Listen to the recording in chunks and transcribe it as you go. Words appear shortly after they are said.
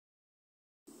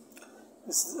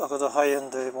I got a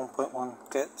high-end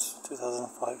 1.1 Get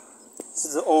 2005. This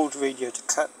is the old radiator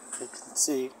cap. You can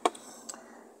see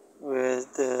where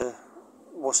the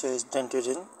washer is dented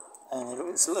in, and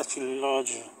it's actually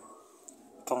larger,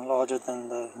 become larger than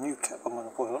the new cap I'm going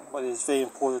to put on. But it's very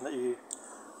important that you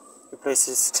replace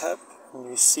this cap, and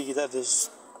you see that there's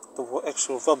the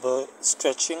actual rubber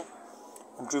stretching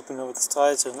and drooping over the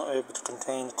sides, so it's not able to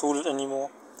contain the coolant anymore.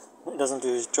 It doesn't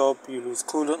do its job. You lose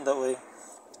coolant that way.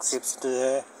 Escapes into the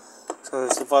air, so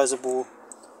it's advisable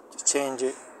to change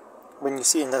it. When you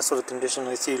see in that sort of condition,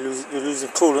 you see you're losing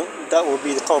coolant, that will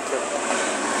be the culprit.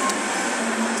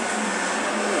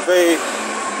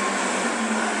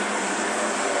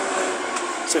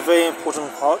 It's a very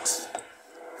important part.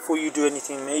 Before you do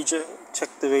anything major, check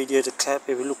the radiator cap.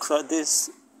 If it looks like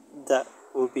this, that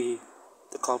will be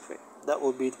the culprit. That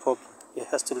will be the problem. It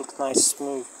has to look nice,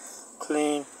 smooth,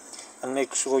 clean, and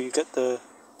make sure you get the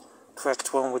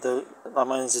correct one with the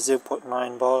mine is a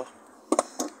 0.9 bar,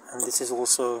 and this is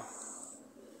also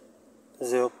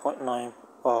 0.9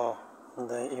 bar, and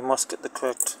then you must get the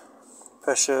correct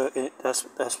pressure.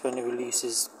 That's when it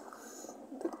releases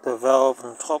the valve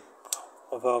on top.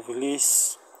 The valve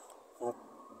release,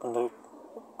 when the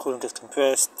coolant gets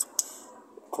compressed,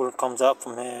 coolant comes out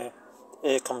from here, the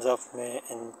air comes out from here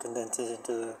and condenses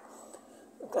into the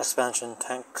expansion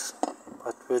tank.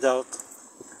 But without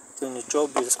doing the job,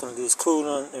 you're just going to lose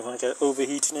coolant, you're going to get an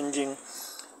overheating engine,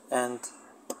 and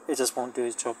it just won't do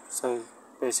its job. So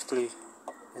basically,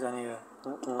 it's only a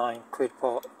 £9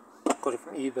 part. I got it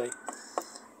from eBay.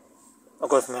 I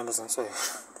got it from Amazon, so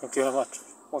thank you very much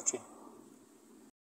for watching.